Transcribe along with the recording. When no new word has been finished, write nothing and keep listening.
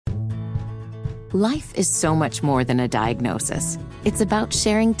Life is so much more than a diagnosis. It's about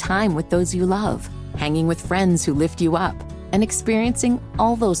sharing time with those you love, hanging with friends who lift you up, and experiencing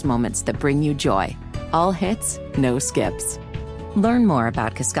all those moments that bring you joy. All hits, no skips. Learn more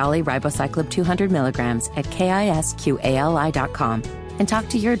about Kisqali Ribociclib 200 milligrams at KISQALI.com and talk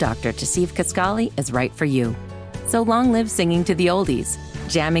to your doctor to see if Kisqali is right for you. So long live singing to the oldies,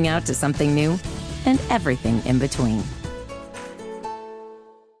 jamming out to something new, and everything in between.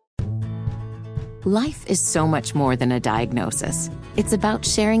 Life is so much more than a diagnosis. It's about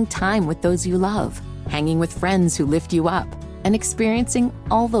sharing time with those you love, hanging with friends who lift you up, and experiencing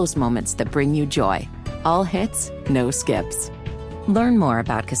all those moments that bring you joy. All hits, no skips. Learn more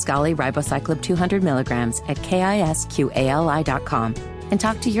about Kisqali Ribociclib 200 milligrams at KISQALI.com and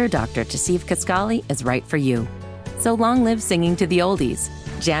talk to your doctor to see if Kisqali is right for you. So long live singing to the oldies,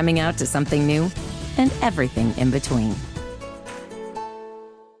 jamming out to something new, and everything in between.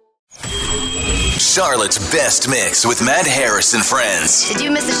 Charlotte's Best Mix with Matt Harris and friends. Did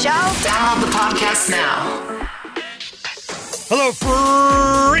you miss a show? Download the podcast now. Hello,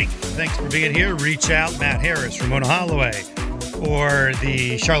 freak! Thanks for being here. Reach out, Matt Harris, Ramona Holloway, or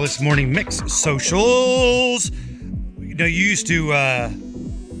the Charlotte's Morning Mix socials. You know, you used to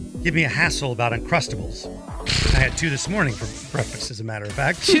give me a hassle about Uncrustables. I had 2 this morning for breakfast, as a matter of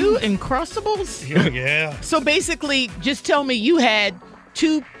fact. 2 Uncrustables? Yeah. So basically, just tell me you had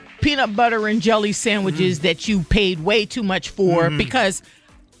 2 peanut butter and jelly sandwiches that you paid way too much for, because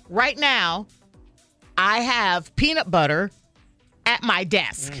right now I have peanut butter at my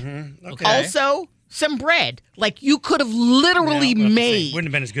desk. Okay. Also, some bread. Like, you could have literally made. Wouldn't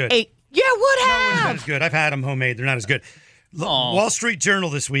have been as good. Would Wouldn't have. have been as good. I've had them homemade. They're not as good. Wall Street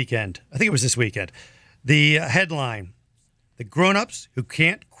Journal this weekend. I think it was this weekend. The headline: the grown-ups who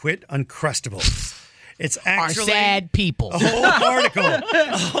can't quit Uncrustables. It's actually are sad people. A whole article.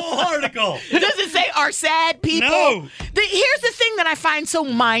 A whole article. Does it say are sad people? No. Here's the thing that I find so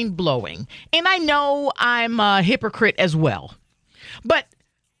mind-blowing. And I know I'm a hypocrite as well. But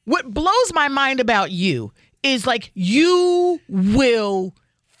what blows my mind about you is, like, you will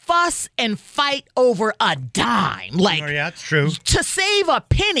fuss and fight over a dime. Like, Oh, yeah, it's true. to save a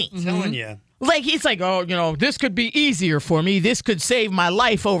penny. I'm telling you. Like, it's like, oh, you know, this could be easier for me. This could save my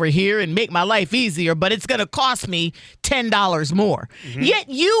life over here and make my life easier, but it's going to cost me $10 more. Yet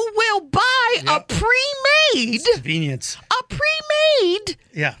you will buy a pre-made. It's convenience. A pre-made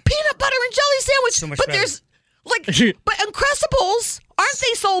peanut butter and jelly sandwich. So much but better. there's, like, but Uncrustables, aren't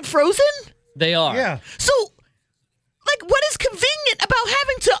they sold frozen? They are. Yeah. So, like, what is convenient about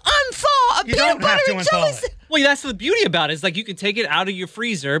having to unthaw a You peanut don't butter have to and unthaw jelly it. sandwich? Well, that's the beauty about it. Is like you can take it out of your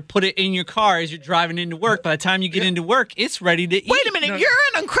freezer, put it in your car as you're driving into work. By the time you get into work, it's ready to eat. Wait a minute, you're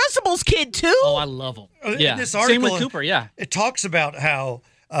an Uncrustables kid too? Oh, I love them. Yeah. This Same article, with Cooper, yeah. It talks about how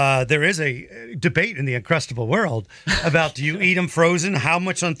there is a debate in the Uncrustable world about, do you eat them frozen? How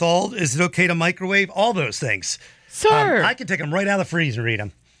much unthawed? Is it okay to microwave? All those things. Sir. I can take them right out of the freezer and eat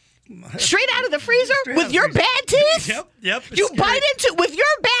them. Straight out of the freezer Straight out with of your the freezer. bad teeth? Yep. It's You scary. bite into with your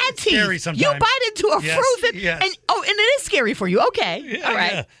bad teeth. scary You sometimes. bite into a Yes, frozen yes. and it is scary for you. Okay. Yeah, All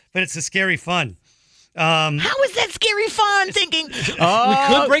right. yeah. But it's a scary fun. How is that scary fun? Thinking, We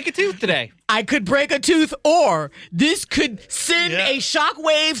could break a tooth today. I could break a tooth, or this could send Yeah. a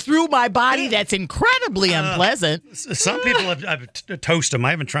shockwave through my body that's incredibly unpleasant. Some people have toast them. I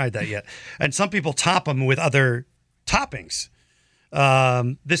haven't tried that yet. And some people top them with other toppings.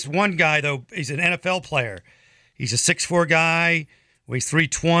 This one guy, though, he's an NFL player. He's a 6'4" guy, weighs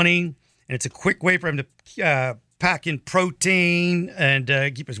 320, and it's a quick way for him to pack in protein and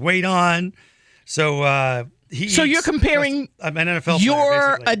keep his weight on. So So you're comparing I'm an NFL player,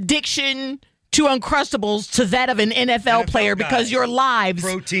 your basically. addiction to Uncrustables to that of an NFL player guy. because your lives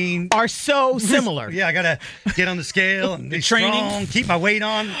Protein. are so similar. Yeah, I got to get on the scale and be training. strong, keep my weight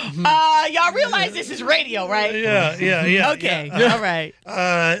on. Y'all realize this is radio, right? Yeah. Okay. Yeah. All right.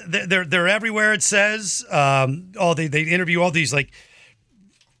 They're everywhere. It says they interview all these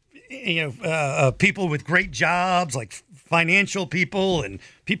people with great jobs, like financial people and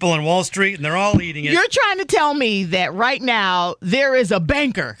people on Wall Street, and they're all eating it. You're trying to tell me that right now there is a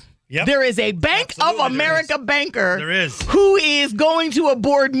banker. Yep. There is a Bank Absolutely, of America banker There is. who is going to a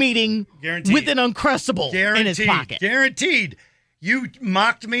board meeting Guaranteed. with an Uncrustable in his pocket. Guaranteed. You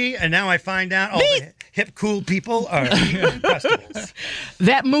mocked me, and now I find out all the hip, cool people are eating Uncrustables.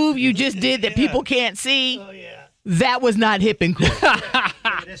 That move you just did that people can't see, that was not hip and cool. Look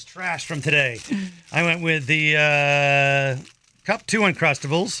at this trash from today. I went with the Cup 2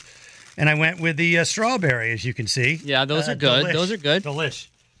 Uncrustables, and I went with the strawberry, as you can see. Yeah, those are good. Delish. Those are good. Delish.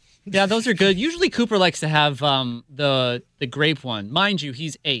 Yeah, those are good. Usually Cooper likes to have the grape one. Mind you,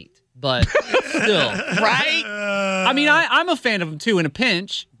 he's 8. but still. Right? I mean, I'm a fan of them too in a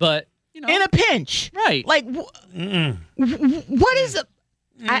pinch, but you know, In a pinch. right? Like, what is it?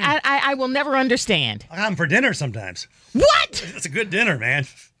 I will never understand. I have them for dinner sometimes. What? It's a good dinner, man.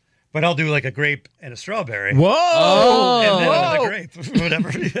 But I'll do like a grape and a strawberry. Whoa. And then another grape.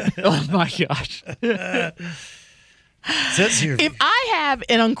 Whatever. oh my gosh. Says here. If I have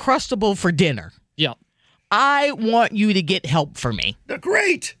an Uncrustable for dinner, Yeah. I want you to get help for me. They're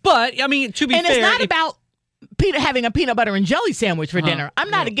great. But I mean, to be And fair, it's not about having a peanut butter and jelly sandwich for dinner. I'm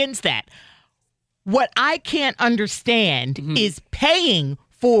not against that. What I can't understand is paying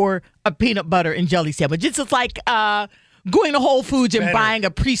for a peanut butter and jelly sandwich. It's just like going to Whole Foods and buying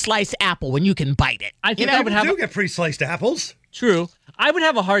a pre-sliced apple when you can bite it. I think You know? I would have You do get pre-sliced apples. True. I would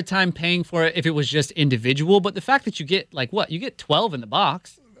have a hard time paying for it if it was just individual, but the fact that you get you get 12 in the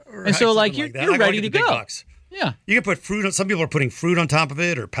box. And so like Something you're that. I ready like to the big go. box. Yeah. You can put fruit on. Some people are putting fruit on top of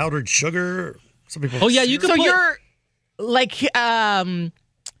it or powdered sugar. Some people. Oh yeah, you could So put, you're like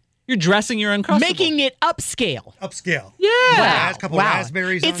you're dressing your Uncrustable. making it upscale. upscale. Yeah. Wow. A couple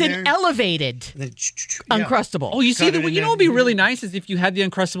raspberries It's on an there. elevated Yeah. Uncrustable. Oh, you see, Cut it in you know there. what would be really nice is if you had the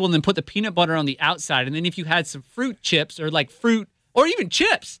Uncrustable and then put the peanut butter on the outside, and then if you had some fruit chips or like fruit or even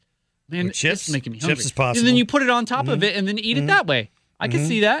chips. Man, With chips? this is making me hungry. Chips is possible. And then you put it on top of it and then eat it that way. I can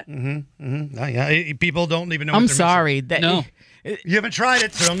see that. Oh, yeah. People don't even know. I'm what they're sorry. That No. missing. You haven't tried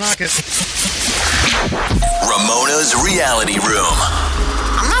it, so don't knock it. Ramona's Reality Room.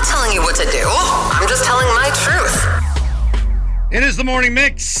 I'm not telling you what to do. I'm just telling my truth. It is the morning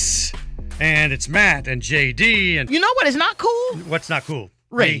mix, and it's Matt and JD. And You know what is not cool? what's not cool?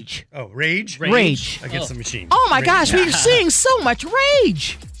 Rage. Oh, rage. Rage. Against the machine. Oh my Rage. gosh, we're seeing so much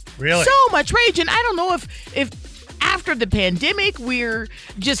rage. Really? So much rage. And I don't know if after the pandemic, we're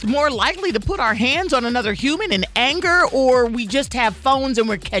just more likely to put our hands on another human in anger, or we just have phones and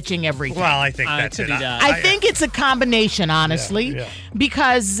we're catching everything. Well, I think It that's could it. be that. I think it's a combination, honestly, Yeah.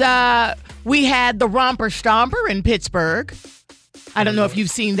 because we had the Romper Stomper in Pittsburgh. I don't know if you've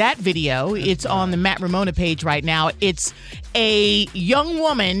seen that video. It's on the Matt Ramona page right now. It's a young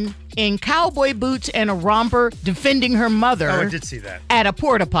woman in cowboy boots and a romper defending her mother Oh, I did see that. at a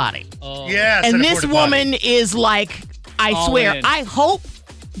porta potty. Yes. And at a this porta potty. woman is like, I All swear, in. I hope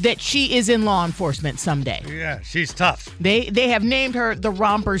that she is in law enforcement someday. Yeah, she's tough. They have named her the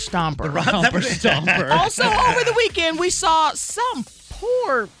Romper Stomper. Romper Stomper. Also, over the weekend, we saw some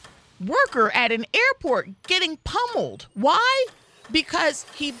poor worker at an airport getting pummeled. Why? Because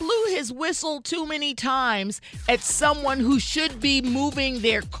he blew his whistle too many times at someone who should be moving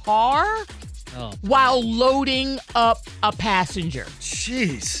their car while loading up a passenger.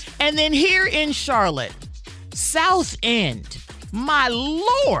 Jeez. And then here in Charlotte, South End, my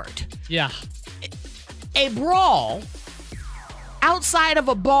Lord, Yeah. a brawl outside of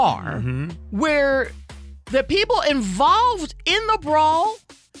a bar where the people involved in the brawl,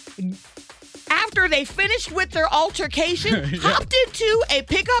 after they finished with their altercation, hopped into a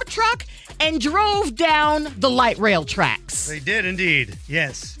pickup truck and drove down the light rail tracks. They did indeed.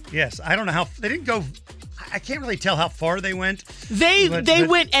 Yes. I don't know how they didn't go. I can't really tell how far they went. They But-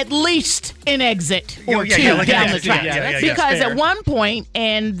 went at least an exit or Yeah, two yeah, like an down the exit. track. Yeah, Because fair. at one point,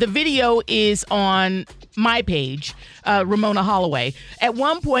 and the video is on my page, Ramona Holloway. At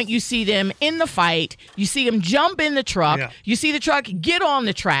one point, you see them in the fight. You see them jump in the truck. Yeah. You see the truck get on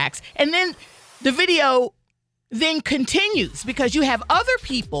the tracks, and then the video then continues because you have other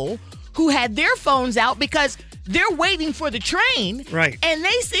people who had their phones out because they're waiting for the train, Right. And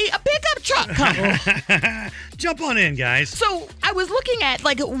they see a pickup truck coming. Jump on in, guys. So I was looking at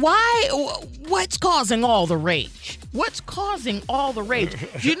what's causing all the rage? What's causing all the rage?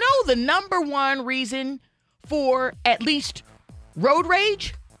 You know the number one reason for at least road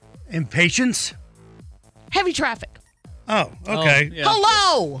rage? Impatience. Heavy traffic. Oh, okay. yeah.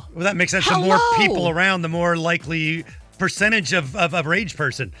 Hello. Well, that makes sense. The more Hello. people around, the more likely percentage of a rage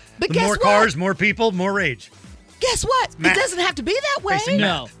person. But the guess more what? cars, more people, more rage. Guess what? Math. It doesn't have to be that way. Basic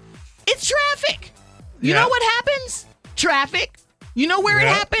No. It's traffic. You Yeah. know what happens? Traffic. You know where it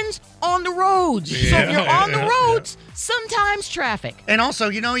Yeah. happens? On the roads. So if Yeah, you're on the yeah, rodes, sometimes traffic. And also,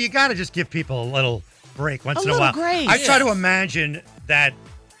 you got to just give people a little break once A in a little while. grace. I try to imagine that.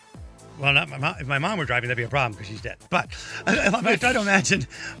 Well, not my mom. If my mom were driving, that'd be a problem because she's dead. But I try to imagine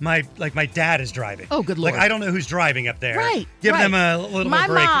my dad is driving. Oh, good Lord. Like I don't know who's driving up there. Right, Give right. them a little My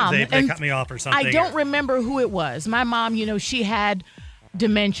more break. mom, If they and cut me off or something. I don't remember who it was. My mom, she had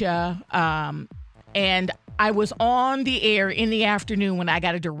dementia, and I was on the air in the afternoon when I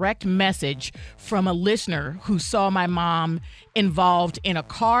got a direct message from a listener who saw my mom involved in a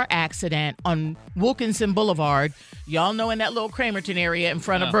car accident on Wilkinson Boulevard. Y'all know, in that little Cramerton area in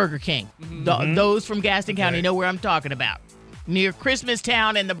front of Burger King. Those from Gaston County know where I'm talking about. Near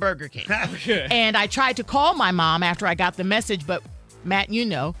Christmastown and the Burger King. And I tried to call my mom after I got the message, but Matt, you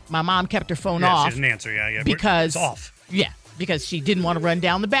know, my mom kept her phone off. She didn't answer. Yeah. Because it's off. Yeah. Because she didn't want to run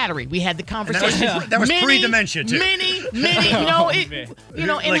down the battery. We had the conversation. That was pre-dementia, too. Many.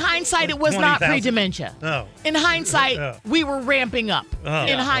 In hindsight, it was 20,000. not pre-dementia. Oh. In hindsight, we were ramping up.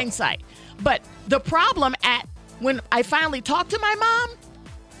 In hindsight. But the problem when I finally talked to my mom,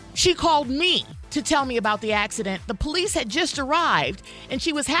 she called me to tell me about the accident. The police had just arrived, and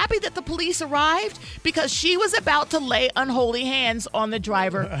she was happy that the police arrived because she was about to lay unholy hands on the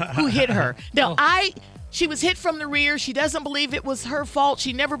driver who hit her. Now, she was hit from the rear. She doesn't believe it was her fault.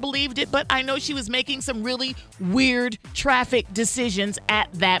 She never believed it, but I know she was making some really weird traffic decisions at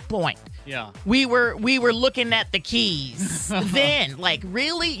that point. Yeah. We were looking at the keys. Then, like,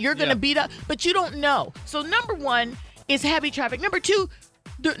 really? You're going to beat up? But you don't know. So number one is heavy traffic. Number two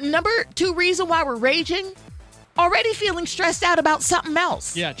reason why we're raging, already feeling stressed out about something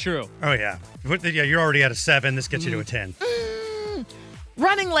else. Yeah, true. Oh, yeah. Yeah, you're already at a 7. This gets you to a 10.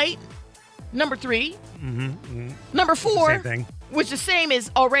 Running late. Number 3. Number 4, same thing. which the same is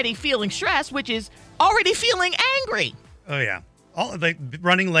already feeling stressed, which is already feeling angry. Oh, yeah. All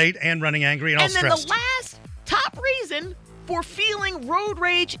running late and running angry and all stressed. And then the last top reason for feeling road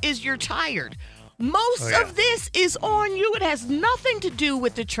rage is you're tired. Most of this is on you. It has nothing to do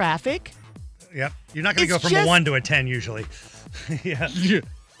with the traffic. Yep. You're not going to go from a 1 to a 10 usually. Yeah.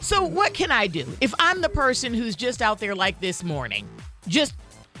 So what can I do? If I'm the person who's just out there like this morning, just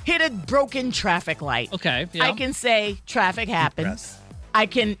hit a broken traffic light. Okay. Yeah. I can say traffic happens. I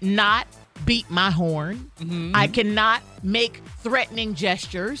can not beat my horn. I cannot make threatening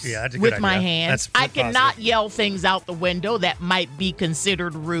gestures that's a good with idea. my hands. That's I cannot yell things out the window that might be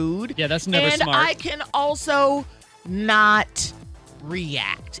considered rude. Yeah, that's never and smart. I can also not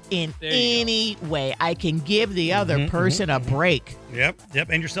react in any way. I can give the other person a break. Yep.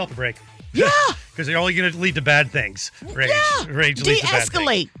 And yourself a break. Yeah. Because they're only going to lead to bad things. Rage. Yeah. Rage leads to bad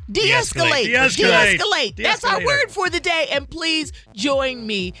things. De-escalate. That's our word for the day. And please join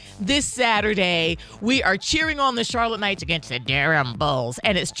me this Saturday. We are cheering on the Charlotte Knights against the Durham Bulls.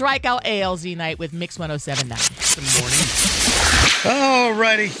 And it's Strikeout ALZ night with Mix 107.9. Good morning. All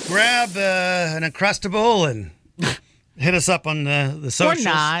righty. Grab an Uncrustable and hit us up on the socials. Or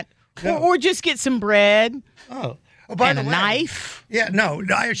not. Or just get some bread. By and the a way, knife. Yeah, no,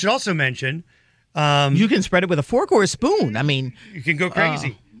 I should also mention. You can spread it with a fork or a spoon. I mean, you can go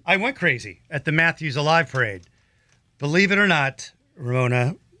crazy. I went crazy at the Matthews Alive Parade. Believe it or not,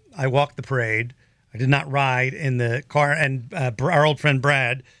 Ramona, I walked the parade. I did not ride in the car. And our old friend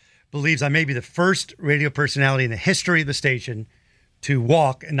Brad believes I may be the first radio personality in the history of the station to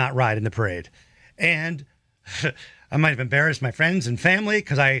walk and not ride in the parade. And I might have embarrassed my friends and family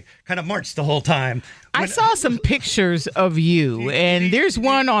because I kind of marched the whole time. I saw some pictures of you, and there's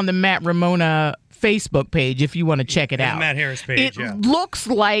one on the Matt Ramona Facebook page if you want to check it out. The Matt Harris page, It looks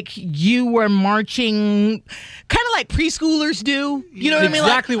like you were marching kind of like preschoolers do. You know what I mean?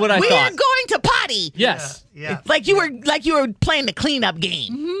 Exactly what I thought. We're going to potty. Yes. Yeah. Like you were playing the cleanup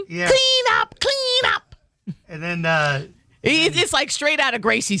game. Yeah. Clean up. And then It's like straight out of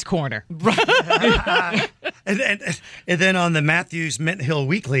Gracie's Corner. and then on the Matthews Mint Hill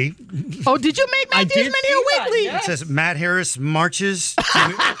Weekly, Oh, did you make Matthews did Mint see Hill that, Weekly? yeah. it says Matt Harris marches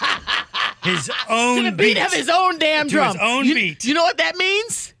to his own To the beat of his own damn To drum. his own beat. You know what that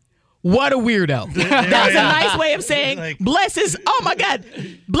means? What a weirdo. That's a nice way of saying, Like- bless his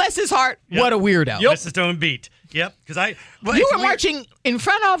heart, what a weirdo. That's his own beat. Yep. Because You were marching in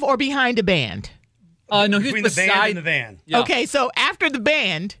front of or behind a band? No, he was between the beside band and the van. Yeah. Okay, so after the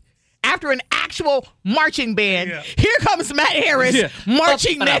band, after an actual marching band, Yeah. here comes Matt Harris Yeah.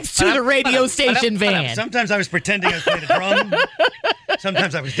 marching next to the radio station van. Sometimes I was pretending I was playing a drum.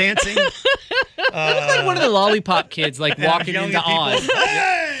 Sometimes I was dancing. It's like one of the lollipop kids, like walking Yelling into at people. Oz.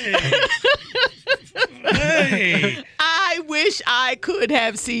 Hey! Hey! I wish I could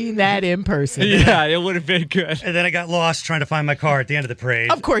have seen that in person. Yeah, it would have been good. And then I got lost trying to find my car at the end of the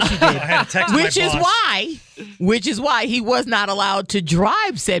parade. Of course you did. I had to text Which my is boss. why he was not allowed to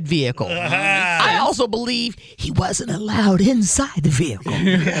drive said vehicle. I also believe he wasn't allowed inside the vehicle.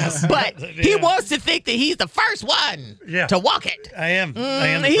 But he wants to think that he's the first one to walk it. I am.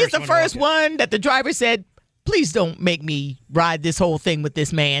 He's the first to one that the driver said, please don't make me ride this whole thing with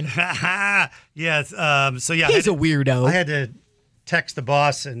this man. Yes. So yeah, He's a weirdo. I had to text the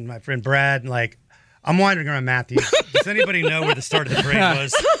boss and my friend Brad and like, I'm wandering around Matthews. Does anybody know where the start of the parade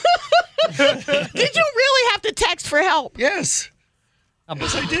was? Did you really have to text for help? Yes.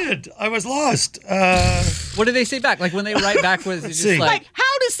 Yes, I did. I was lost. What do they say back? Like when they write back, was it just see. Like,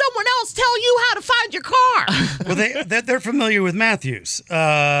 how does someone else tell you how to find your car? Well, they're familiar with Matthews.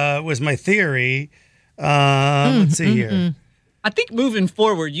 Was my theory. Let's see here. I think moving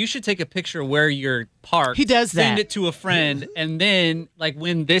forward, you should take a picture where you're parked. He does Send that. it to a friend, and then, like,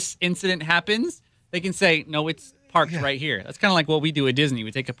 when this incident happens, they can say, no, it's parked right here. That's kind of like what we do at Disney.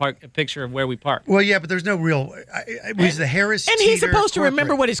 We take a picture of where we park. Well, yeah, but there's no real. It was the Harris And Teeter he's supposed to corporate.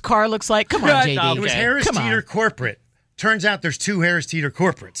 remember what his car looks like. Come on, JD. Okay. It was Harris Come on. Teeter corporate. Turns out there's 2 Harris Teeter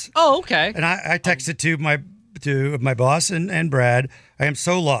corporates. Oh, okay. And I texted to my boss and Brad. I am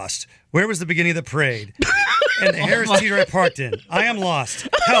so lost. Where was the beginning of the parade? And the Harris Teeter I parked in. I am lost.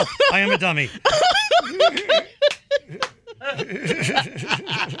 Help! I am a dummy.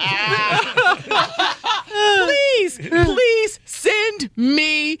 Please send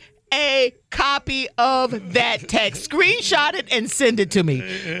me a copy of that text. Screenshot it and send it to me.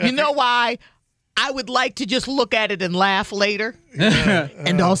 You know why? I would like to just look at it and laugh later,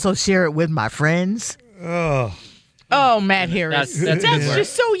 and also share it with my friends. Oh, Matt Harris. That's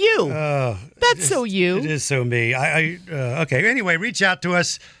just so you. That's so you. It is so me. Okay. Anyway, reach out to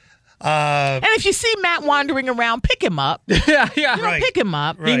us. And if you see Matt wandering around, pick him up. yeah. Right. Pick him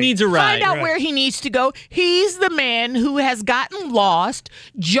up. He needs a ride. Find out where he needs to go. He's the man who has gotten lost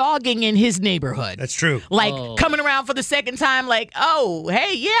jogging in his neighborhood. That's true. Like coming around for the second time, like, oh,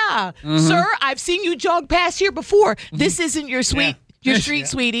 hey, yeah, sir, I've seen you jog past here before. This isn't your street,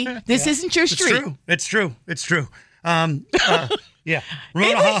 sweetie. This isn't your street. It's true. Yeah.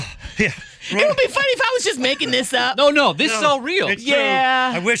 It would be funny if I was just making this up. No, this is all real. It's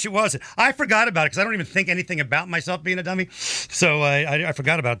Yeah. true. I wish it wasn't. I forgot about it because I don't even think anything about myself being a dummy. So I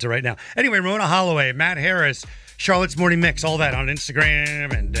forgot about it till right now. Anyway, Ramona Holloway, Matt Harris, Charlotte's Morning Mix, all that on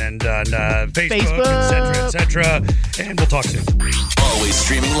Instagram and on Facebook, et cetera. And we'll talk soon. Always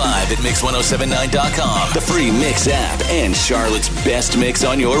streaming live at Mix1079.com, the free Mix app, and Charlotte's best mix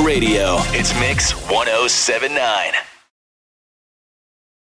on your radio. It's Mix 1079.